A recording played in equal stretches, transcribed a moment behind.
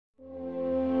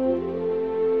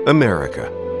America,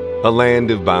 a land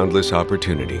of boundless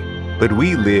opportunity. But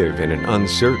we live in an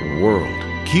uncertain world.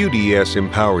 QDS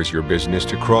empowers your business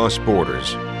to cross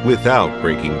borders without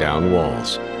breaking down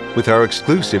walls. With our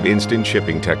exclusive instant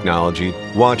shipping technology,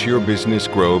 watch your business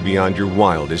grow beyond your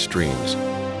wildest dreams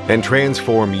and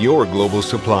transform your global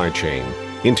supply chain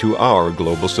into our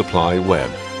global supply web.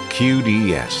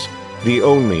 QDS, the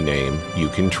only name you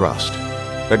can trust.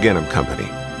 A Genom Company.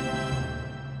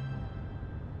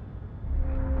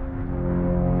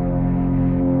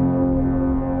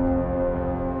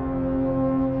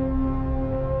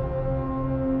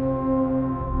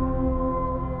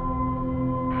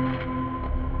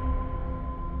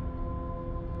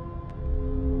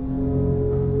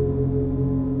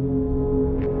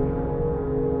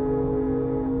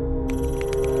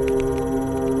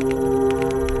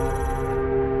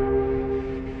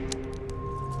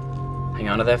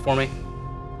 Onto that for me?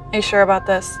 Are you sure about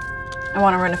this? I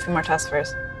want to run a few more tests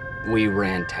first. We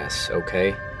ran tests,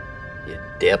 okay? You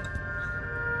dip.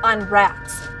 On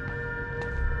rats.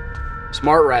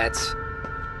 Smart rats.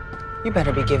 You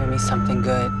better be giving me something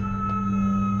good.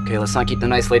 Okay, let's not keep the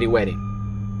nice lady waiting.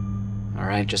 All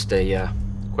right, just a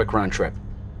quick round trip.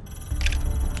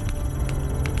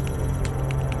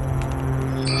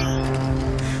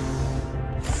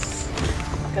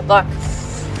 Good luck.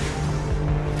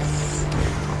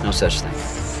 No such thing.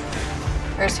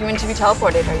 First human to be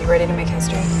teleported. Are you ready to make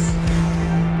history?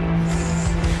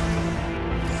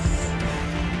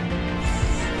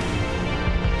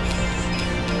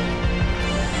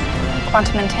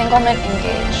 Quantum entanglement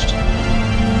engaged.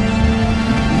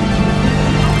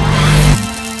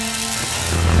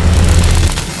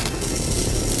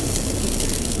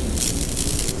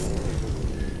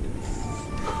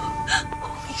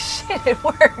 Holy shit, it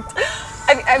worked.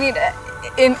 I mean,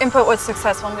 input was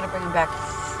successful. I'm going to bring him back.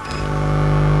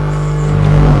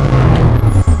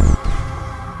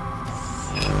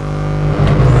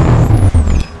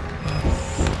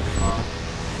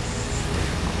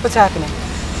 What's happening?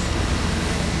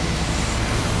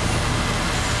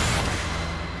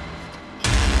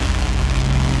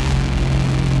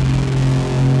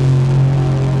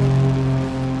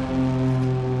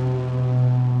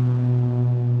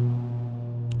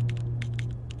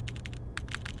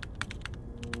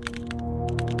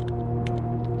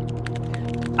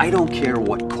 I don't care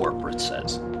what corporate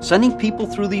says. Sending people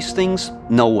through these things,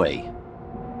 no way.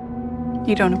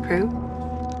 You don't approve?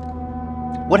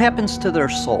 What happens to their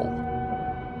soul?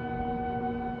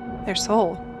 Their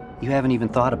soul? You haven't even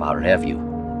thought about it, have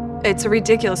you? It's a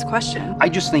ridiculous question. I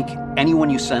just think anyone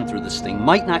you send through this thing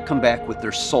might not come back with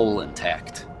their soul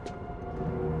intact.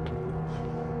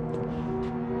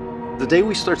 The day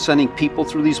we start sending people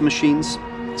through these machines,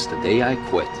 it's the day I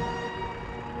quit.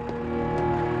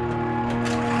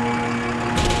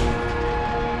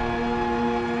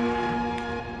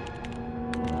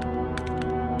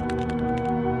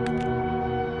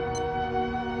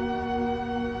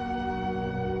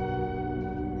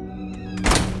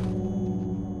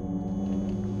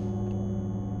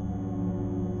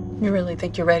 You really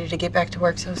think you're ready to get back to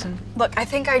work so soon? Look, I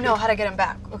think I know how to get him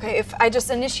back, okay? If I just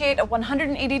initiate a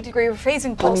 180-degree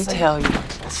rephasing pulse. Let me tell you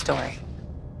a story.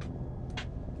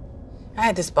 I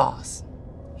had this boss.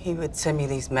 He would send me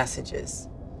these messages.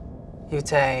 He would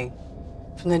say,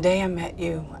 from the day I met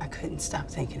you, I couldn't stop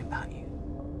thinking about you.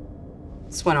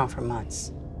 This went on for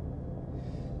months.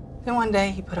 Then one day,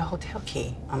 he put a hotel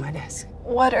key on my desk.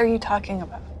 What are you talking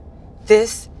about?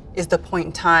 This is the point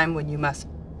in time when you must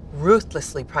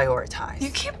ruthlessly prioritize. You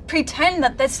can't pretend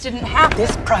that this didn't happen.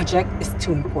 This project is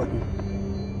too important.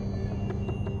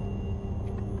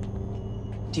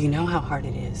 Do you know how hard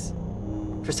it is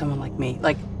for someone like me,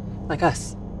 like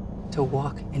us, to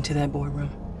walk into that boardroom?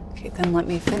 Okay, then let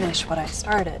me finish what I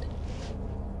started.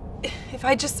 If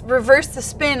I just reverse the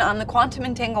spin on the quantum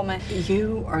entanglement.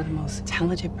 You are the most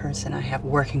talented person I have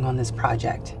working on this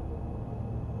project.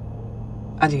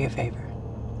 I'll do you a favor.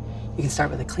 You can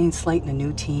start with a clean slate and a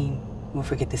new team. We'll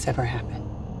forget this ever happened.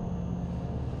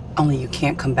 Only you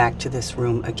can't come back to this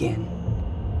room again.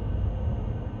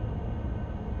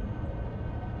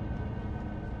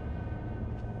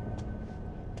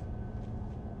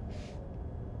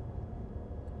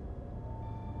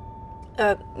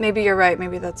 Maybe you're right.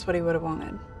 Maybe that's what he would have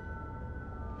wanted.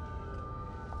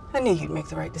 I knew you'd make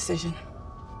the right decision.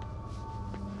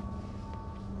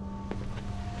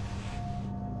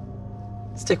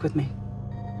 Stick with me.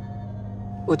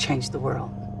 We'll change the world.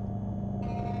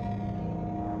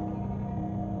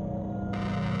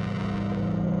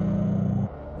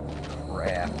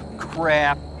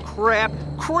 Crap.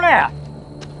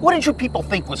 What did you people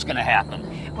think was gonna happen?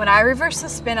 When I reversed the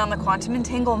spin on the quantum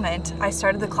entanglement, I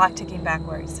started the clock ticking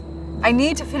backwards. I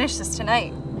need to finish this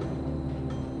tonight.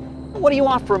 What do you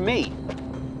want from me?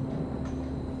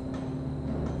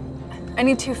 I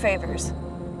need 2 favors.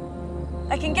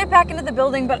 I can get back into the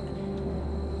building, but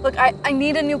look, I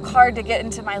need a new card to get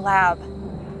into my lab.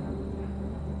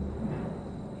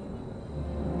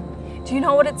 Do you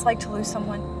know what it's like to lose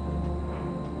someone?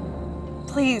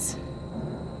 Please.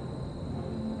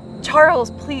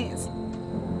 Charles, please.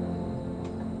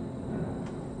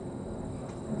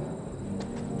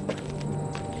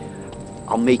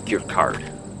 I'll make your card.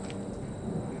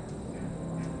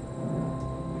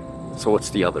 So what's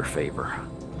the other favor?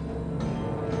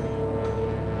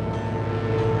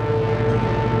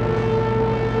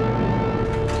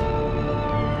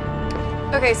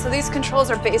 Okay, so these controls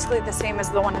are basically the same as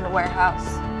the one in the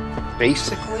warehouse.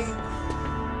 Basically?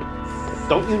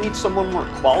 Don't you need someone more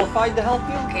qualified to help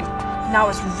you? Okay, now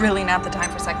is really not the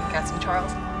time for second guessing,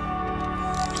 Charles.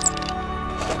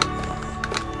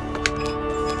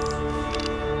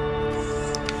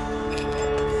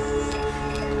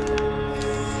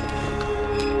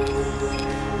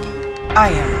 I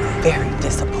am very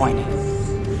disappointed.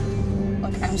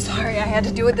 Look, I'm sorry I had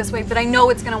to do it this way, but I know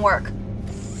it's gonna work.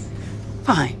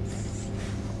 Fine.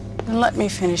 Then let me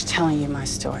finish telling you my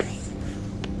story.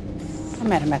 I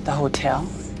met him at the hotel.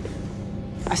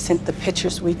 I sent the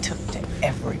pictures we took to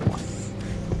everyone.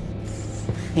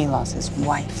 He lost his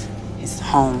wife, his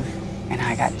home, and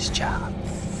I got his job.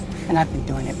 And I've been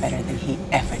doing it better than he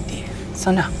ever did.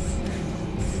 So no,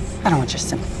 I don't want your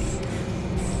sympathy.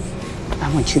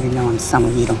 I want you to know I'm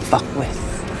someone you don't fuck with.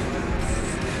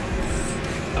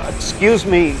 Excuse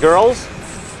me, girls.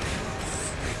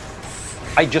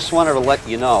 I just wanted to let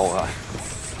you know,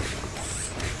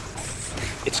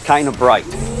 it's kind of bright.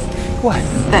 What?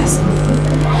 This?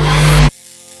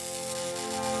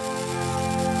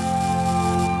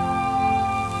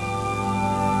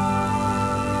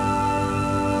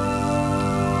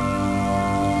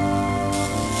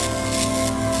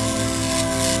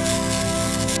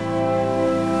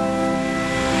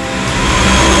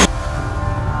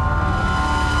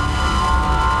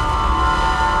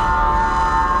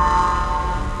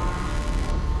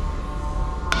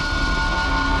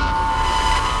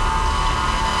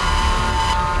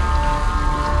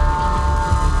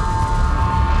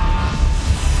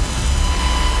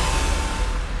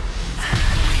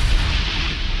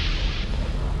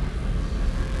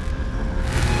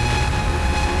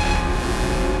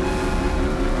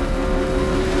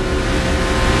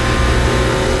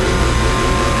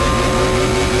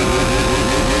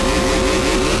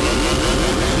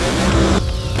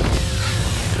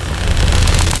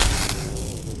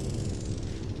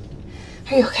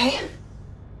 Are you okay?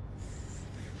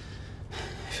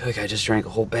 I feel like I just drank a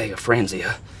whole bag of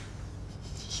Franzia.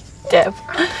 Deb.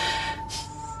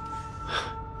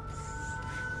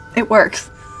 It works.